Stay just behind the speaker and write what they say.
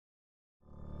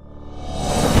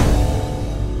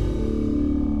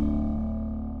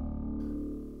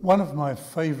One of my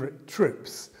favourite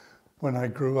trips when I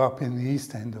grew up in the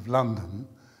East End of London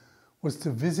was to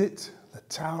visit the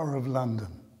Tower of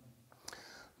London.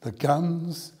 The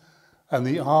guns and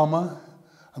the armour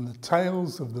and the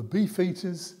tales of the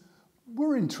beefeaters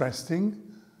were interesting,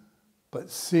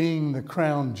 but seeing the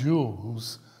crown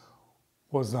jewels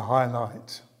was the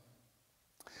highlight.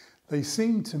 They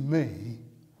seemed to me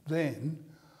then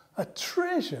a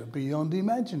treasure beyond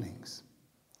imaginings.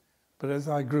 But as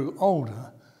I grew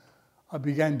older, I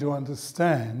began to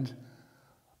understand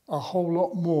a whole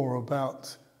lot more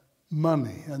about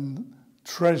money and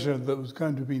treasure that was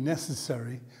going to be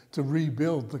necessary to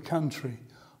rebuild the country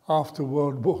after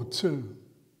World War II.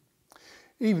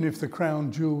 Even if the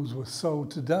crown jewels were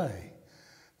sold today,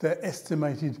 their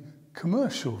estimated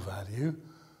commercial value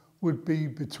would be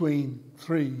between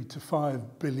 3 to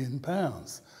 5 billion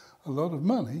pounds. A lot of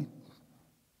money,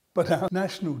 but our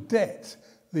national debt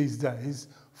these days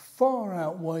far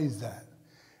outweighs that.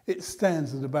 It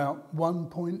stands at about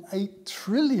 1.8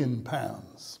 trillion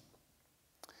pounds.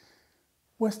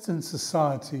 Western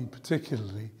society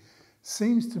particularly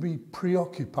seems to be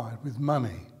preoccupied with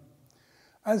money.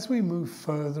 As we move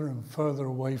further and further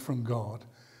away from God,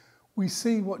 we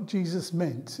see what Jesus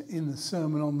meant in the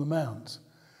Sermon on the Mount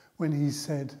when he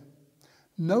said,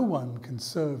 "No one can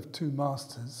serve two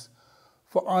masters,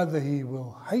 for either he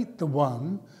will hate the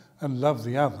one and love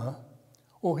the other,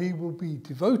 or he will be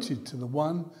devoted to the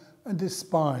one and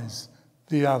despise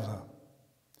the other.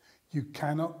 You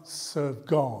cannot serve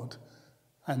God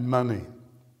and money."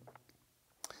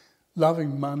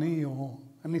 Loving money, or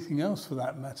anything else for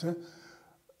that matter,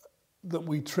 that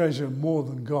we treasure more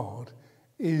than God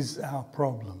is our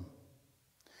problem.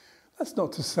 That's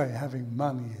not to say having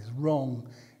money is wrong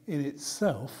in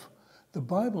itself. The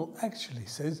Bible actually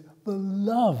says the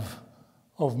love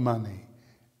of money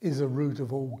is a root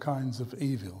of all kinds of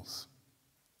evils.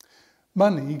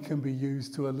 Money can be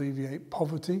used to alleviate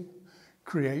poverty,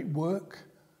 create work,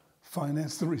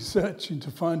 finance the research into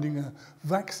finding a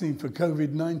vaccine for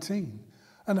COVID-19,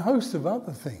 and a host of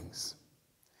other things.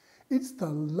 It's the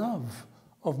love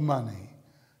of money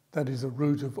that is a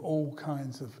root of all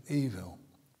kinds of evil.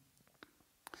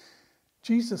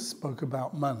 Jesus spoke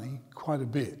about money quite a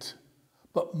bit,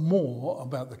 but more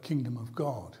about the kingdom of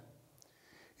God.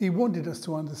 He wanted us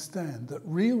to understand that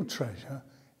real treasure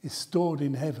is stored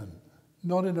in heaven,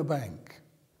 not in a bank.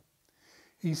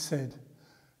 He said,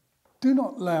 "Do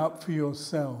not lay up for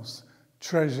yourselves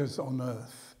treasures on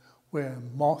earth, where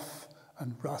moth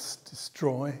and rust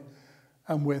destroy,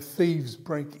 and where thieves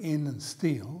break in and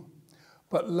steal,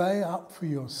 but lay up for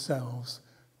yourselves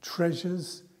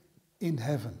treasures in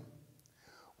heaven,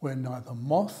 where neither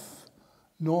moth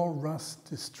nor rust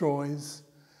destroys,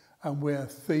 and where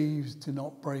thieves do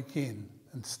not break in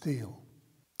and steal."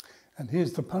 And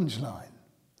here's the punchline.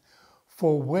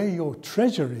 "For where your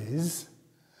treasure is,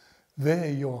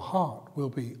 there your heart will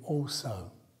be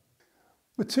also."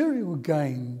 Material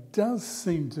gain does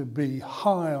seem to be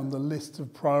high on the list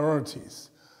of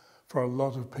priorities for a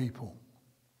lot of people.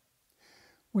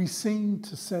 We seem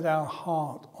to set our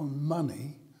heart on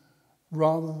money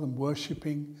rather than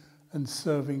worshipping and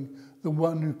serving the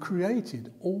one who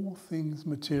created all things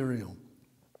material.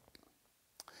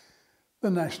 The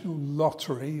National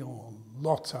Lottery, or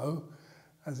Lotto,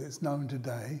 as it's known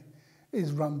today,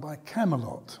 is run by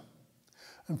Camelot.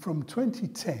 And from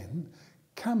 2010,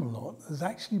 Camelot has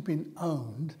actually been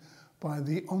owned by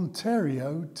the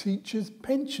Ontario Teachers'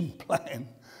 Pension Plan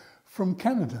from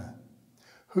Canada,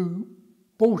 who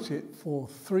bought it for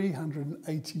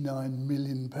 £389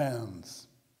 million.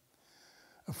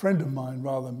 A friend of mine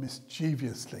rather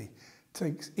mischievously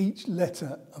takes each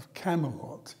letter of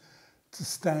Camelot to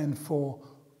stand for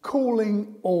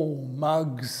 "calling all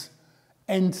mugs,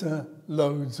 enter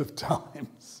loads of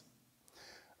times."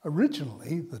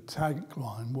 Originally, the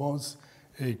tagline was,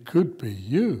 "It could be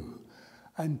you."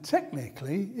 And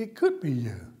technically, it could be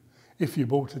you. If you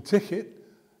bought a ticket,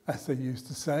 as they used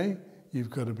to say,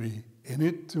 you've got to be in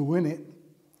it to win it,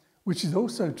 which is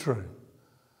also true.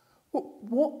 But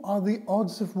what are the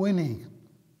odds of winning?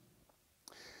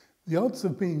 The odds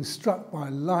of being struck by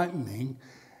lightning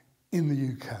in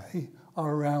the UK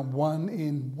are around 1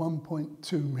 in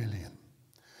 1.2 million.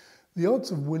 The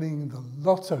odds of winning the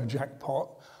lotto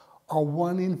jackpot are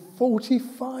 1 in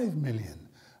 45 million,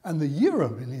 and the Euro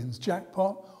Millions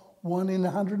jackpot 1 in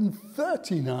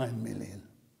 139 million.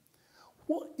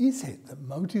 What is it that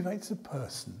motivates a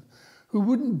person who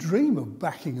wouldn't dream of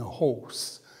backing a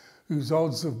horse whose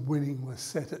odds of winning were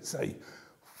set at, say,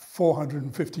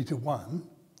 450 to 1,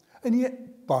 and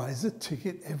yet buys a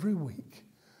ticket every week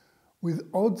with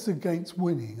odds against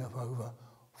winning of over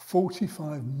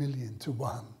 45 million to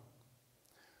 1.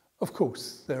 Of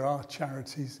course, there are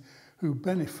charities who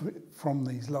benefit from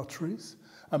these lotteries,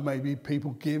 and maybe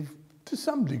people give to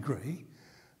some degree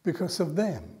because of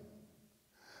them.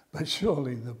 But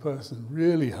surely the person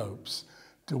really hopes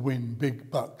to win big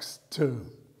bucks too.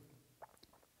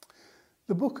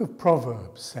 The book of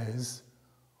Proverbs says,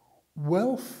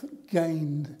 "Wealth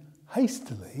gained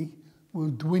hastily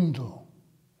will dwindle,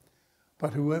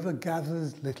 but whoever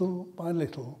gathers little by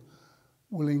little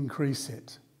will increase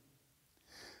it."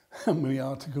 How many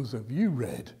articles have you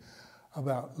read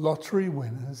about lottery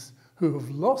winners who have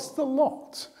lost a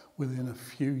lot within a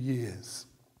few years?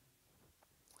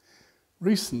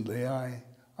 Recently, I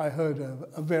heard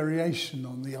a variation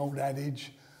on the old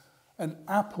adage, "An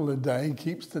apple a day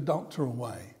keeps the doctor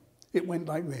away." It went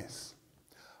like this: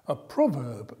 "A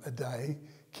proverb a day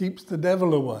keeps the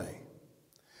devil away."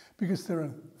 Because there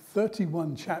are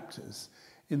 31 chapters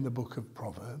in the book of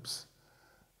Proverbs,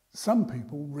 some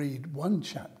people read one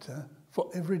chapter for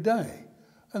every day,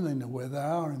 and they know where they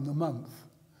are in the month,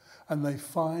 and they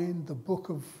find the book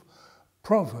of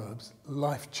Proverbs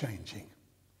life-changing.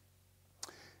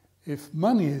 If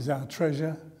money is our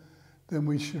treasure, then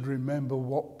we should remember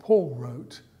what Paul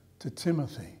wrote to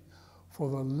Timothy, "For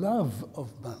the love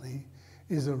of money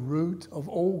is a root of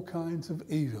all kinds of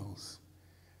evils.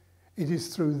 It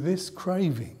is through this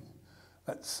craving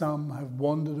that some have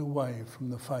wandered away from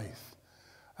the faith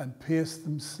and pierced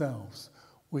themselves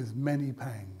with many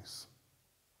pangs."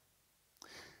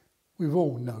 We've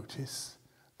all noticed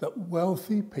that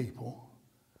wealthy people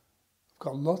have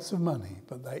got lots of money,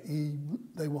 but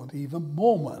they want even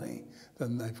more money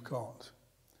than they've got.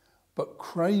 But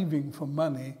craving for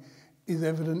money is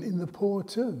evident in the poor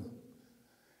too.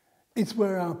 It's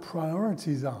where our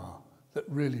priorities are that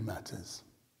really matters.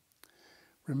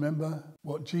 Remember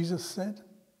what Jesus said?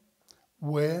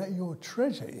 "Where your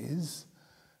treasure is,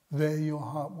 there your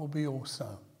heart will be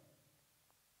also."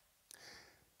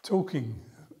 Talking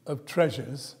of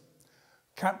treasures,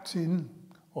 Captain,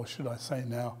 or should I say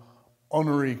now,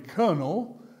 Honorary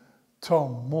Colonel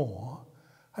Tom Moore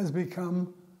has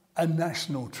become a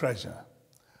national treasure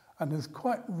and has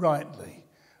quite rightly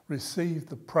received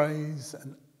the praise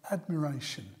and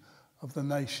admiration of the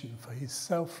nation for his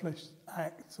selfless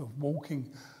act of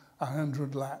walking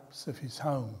 100 laps of his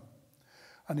home.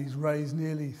 And he's raised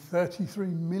nearly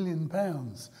 £33 million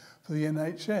for the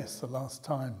NHS the last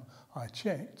time I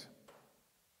checked.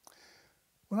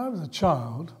 When I was a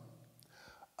child,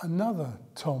 another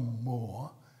Tom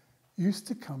Moore used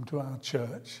to come to our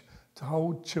church to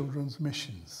hold children's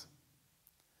missions.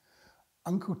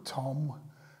 Uncle Tom,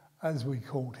 as we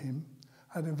called him,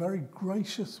 had a very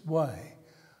gracious way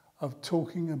of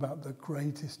talking about the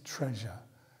greatest treasure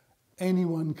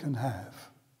anyone can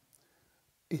have: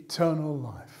 eternal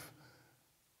life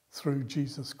through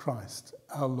Jesus Christ,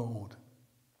 our Lord.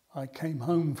 I came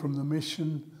home from the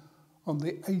mission on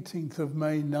the 18th of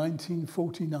May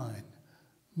 1949,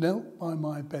 knelt by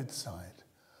my bedside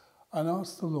and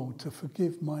asked the Lord to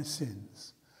forgive my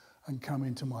sins and come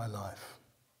into my life.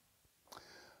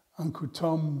 Uncle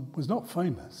Tom was not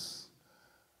famous,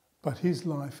 but his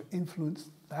life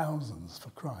influenced thousands for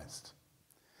Christ.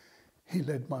 He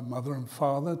led my mother and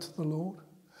father to the Lord,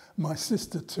 my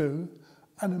sister too,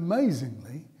 and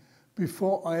amazingly,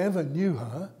 before I ever knew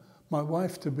her, my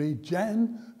wife-to-be,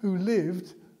 Jan, who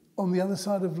lived on the other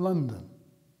side of London.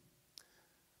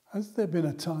 Has there been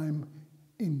a time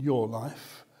in your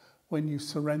life when you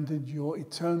surrendered your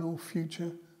eternal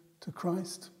future to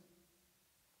Christ?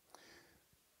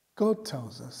 God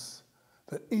tells us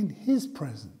that in his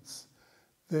presence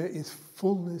there is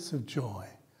fullness of joy,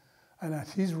 and at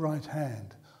his right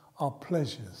hand are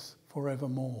pleasures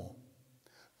forevermore.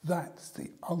 That's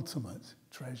the ultimate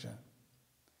treasure.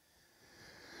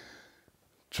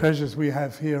 Treasures we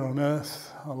have here on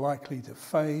earth are likely to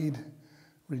fade,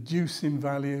 reduce in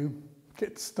value,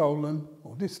 get stolen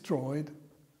or destroyed.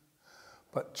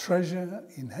 But treasure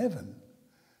in heaven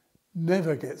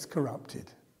never gets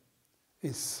corrupted,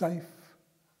 is safe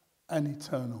and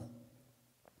eternal.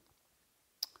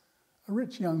 A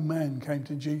rich young man came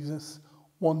to Jesus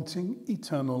wanting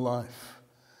eternal life.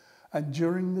 And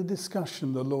during the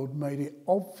discussion, the Lord made it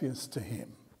obvious to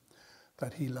him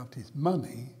that he loved his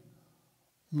money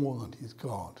more than his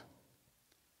God.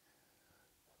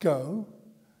 Go,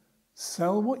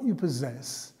 sell what you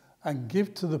possess and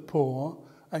give to the poor,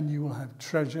 and you will have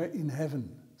treasure in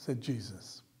heaven, said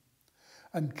Jesus.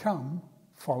 And come,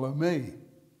 follow me.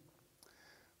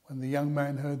 When the young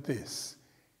man heard this,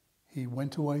 he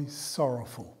went away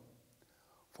sorrowful,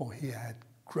 for he had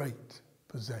great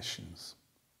possessions.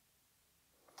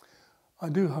 I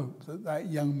do hope that that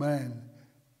young man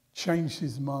changed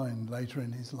his mind later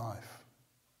in his life.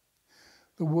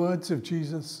 The words of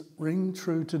Jesus ring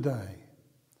true today.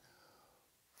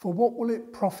 For what will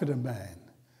it profit a man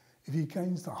if he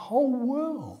gains the whole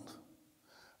world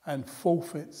and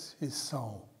forfeits his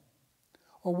soul?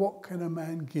 Or what can a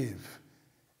man give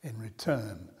in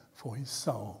return for his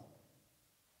soul?